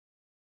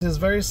It is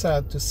very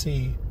sad to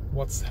see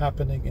what's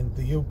happening in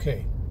the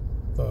UK.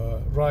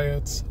 The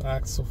riots,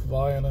 acts of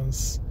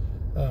violence,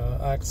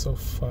 acts of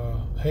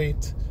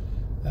hate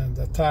and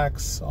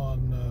attacks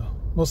on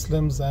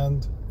Muslims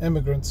and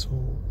immigrants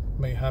who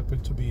may happen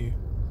to be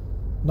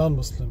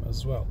non-Muslim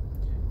as well.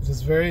 It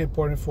is very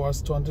important for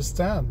us to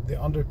understand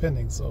the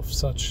underpinnings of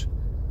such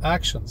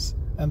actions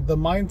and the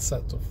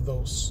mindset of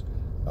those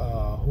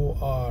who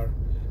are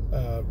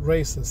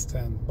racist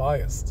and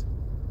biased.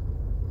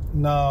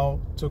 Now,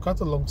 to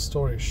cut a long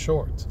story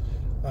short,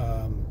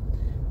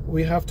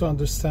 we have to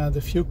understand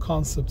a few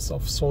concepts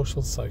of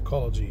social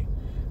psychology.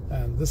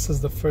 And this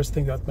is the first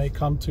thing that may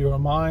come to your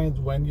mind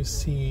when you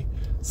see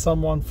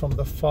someone from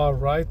the far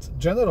right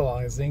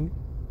generalizing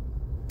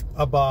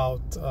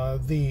about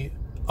the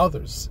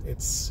others.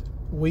 It's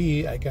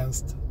we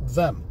against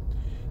them.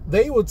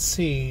 They would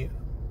see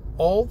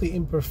all the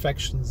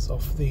imperfections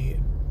of the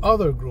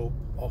other group,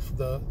 of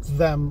the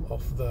them,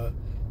 of the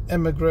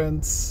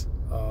immigrants,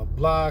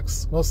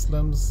 blacks,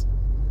 Muslims,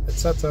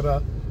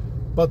 etc.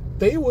 But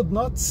they would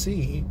not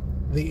see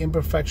the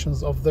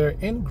imperfections of their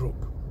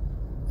in-group.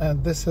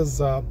 And this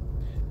is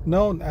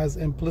known as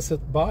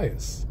implicit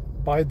bias.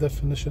 By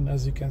definition,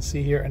 as you can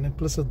see here, an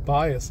implicit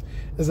bias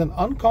is an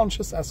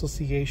unconscious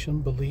association,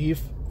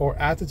 belief, or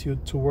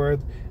attitude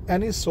toward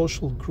any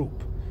social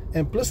group.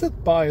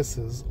 Implicit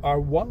biases are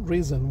one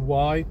reason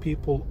why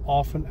people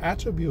often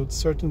attribute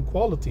certain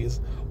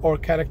qualities or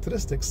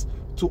characteristics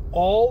to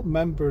all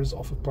members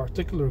of a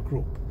particular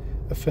group,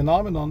 a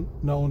phenomenon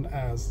known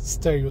as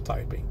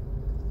stereotyping.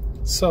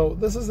 So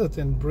this is it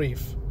in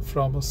brief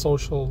from a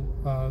social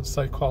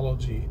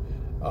psychology,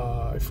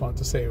 if you want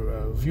to say,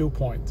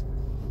 viewpoint.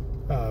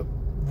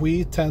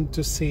 We tend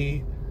to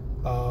see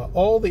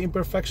all the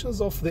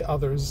imperfections of the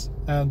others,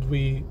 and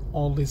we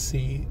only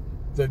see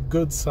the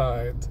good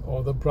side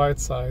or the bright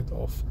side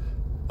of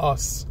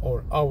us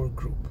or our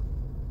group.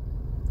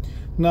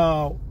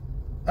 Now,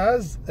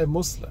 as a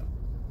Muslim,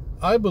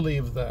 I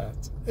believe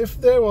that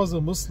if there was a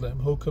Muslim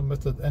who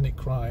committed any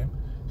crime,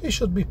 he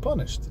should be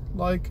punished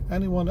like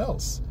anyone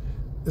else.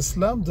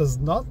 Islam does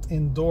not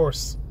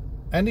endorse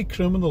any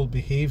criminal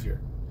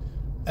behavior,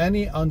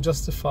 any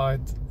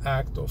unjustified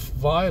act of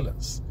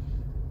violence.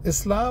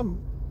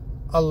 Islam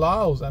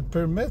allows and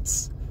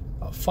permits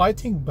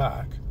fighting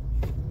back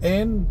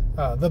in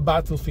the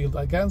battlefield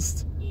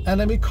against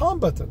enemy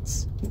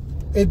combatants.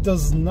 It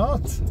does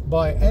not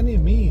by any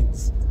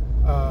means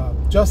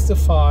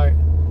justify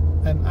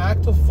an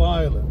act of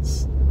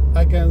violence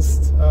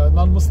against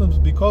non-Muslims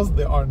because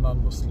they are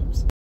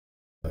non-Muslims.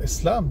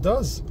 Islam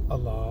does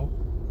allow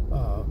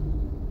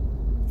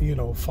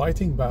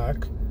fighting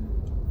back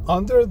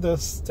under the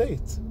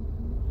state,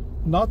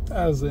 not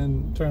as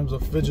in terms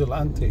of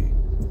vigilante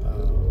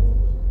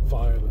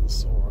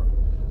violence or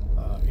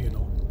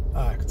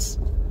acts.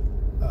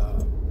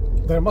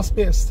 There must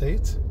be a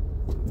state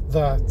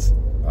that,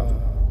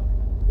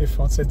 if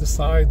one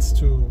decides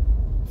to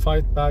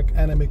fight back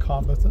enemy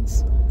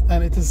combatants,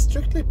 and it is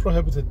strictly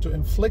prohibited to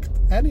inflict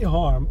any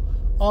harm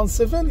on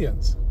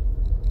civilians,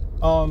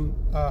 on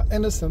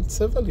innocent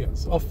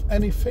civilians of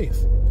any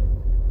faith.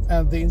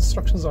 And the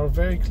instructions are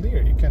very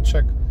clear. You can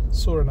check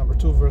Surah number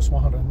 2, verse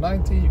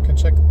 190. You can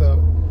check the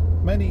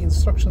many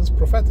instructions,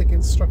 prophetic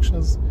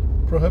instructions,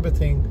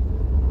 prohibiting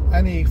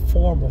any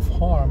form of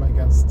harm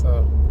against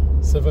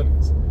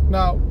civilians.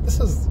 Now, this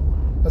is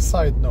a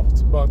side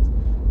note, but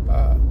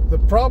the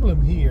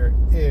problem here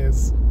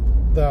is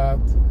that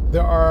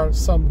there are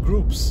some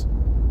groups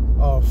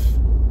of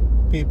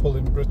people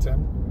in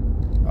Britain.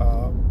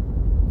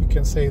 You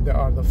can say they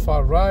are the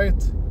far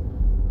right.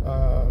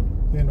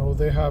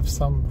 They have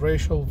some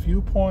racial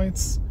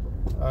viewpoints.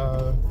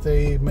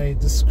 They may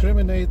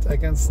discriminate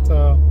against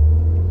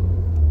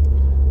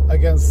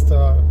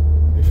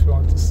if you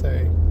want to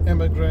say,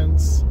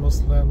 immigrants,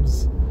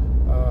 Muslims,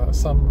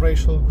 some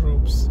racial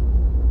groups.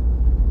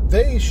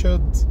 They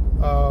should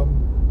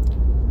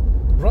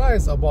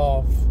rise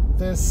above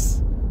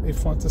this, if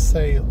you want to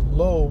say,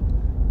 low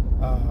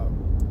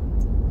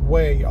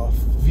way of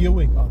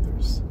viewing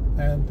others.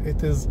 And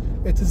it is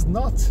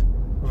not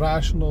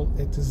rational,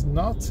 it is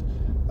not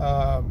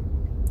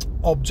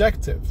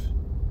objective.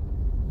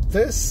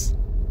 This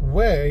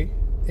way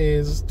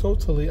is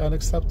totally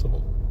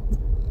unacceptable.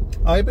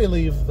 I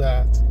believe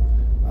that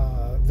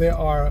there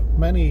are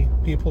many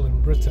people in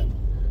Britain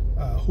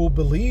who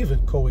believe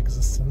in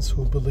coexistence,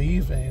 who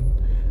believe in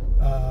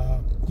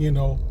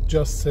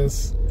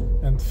justice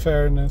and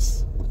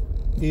fairness,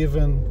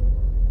 even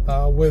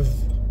with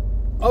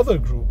other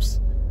groups,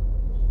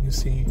 you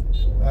see,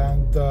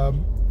 and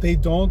they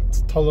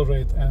don't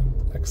tolerate and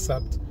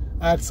accept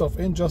acts of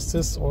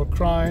injustice or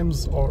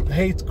crimes or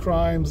hate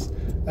crimes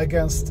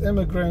against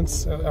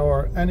immigrants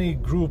or any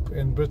group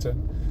in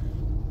Britain.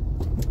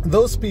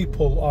 Those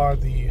people are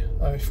the,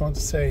 if you want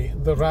to say,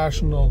 the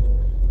rational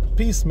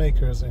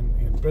peacemakers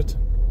in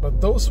Britain. But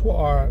those who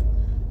are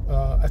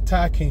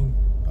attacking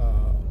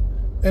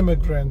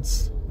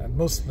immigrants and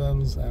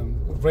Muslims and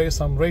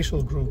some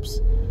racial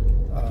groups,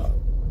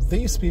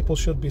 these people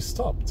should be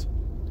stopped.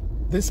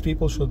 These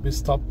people should be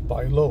stopped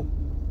by law.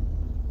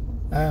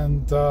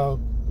 and the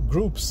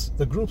groups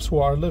who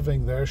are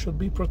living there should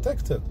be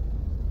protected.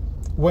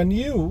 When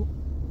you,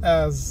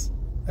 as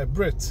a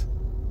Brit,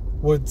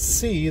 would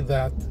see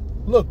that,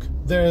 look,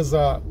 there's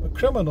a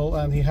criminal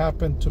and he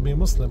happened to be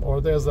Muslim, or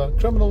there's a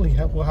criminal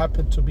who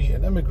happened to be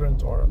an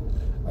immigrant or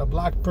a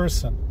black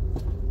person,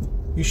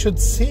 you should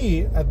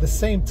see at the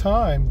same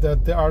time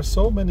that there are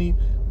so many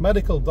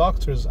medical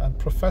doctors and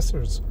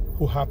professors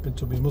who happen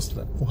to be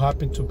Muslim, who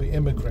happen to be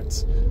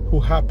immigrants, who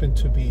happen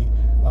to be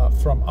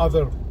from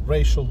other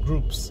racial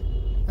groups.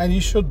 And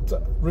you should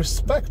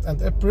respect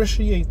and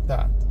appreciate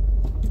that.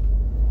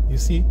 You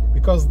see,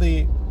 because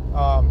the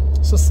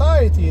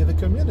society, the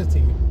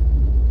community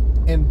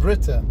in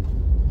Britain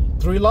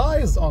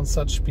relies on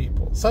such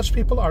people. Such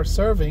people are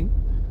serving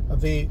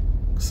the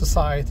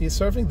society,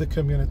 serving the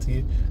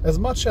community as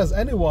much as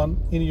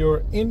anyone in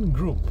your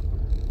in-group,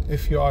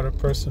 if you are a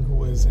person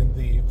who is in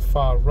the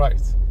far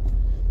right.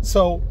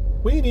 So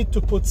we need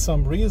to put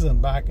some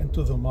reason back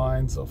into the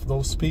minds of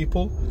those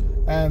people,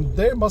 and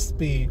there must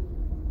be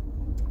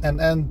an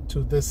end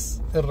to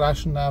this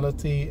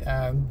irrationality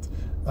and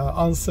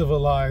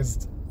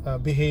uncivilized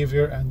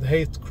behavior and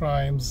hate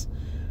crimes.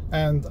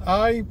 And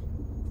I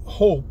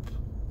hope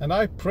and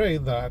I pray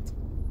that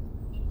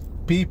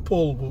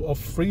people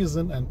of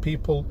reason and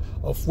people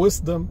of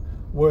wisdom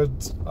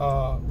would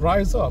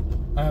rise up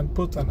and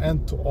put an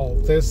end to all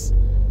this.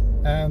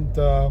 And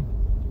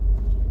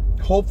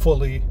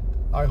hopefully,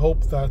 I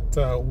hope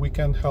that we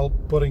can help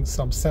putting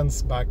some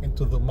sense back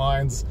into the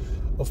minds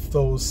of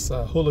those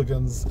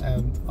hooligans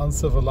and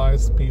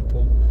uncivilized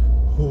people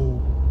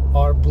who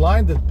are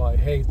blinded by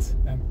hate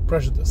and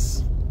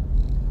prejudice.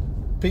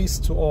 Peace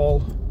to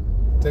all.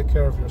 Take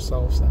care of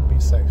yourselves and be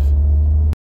safe.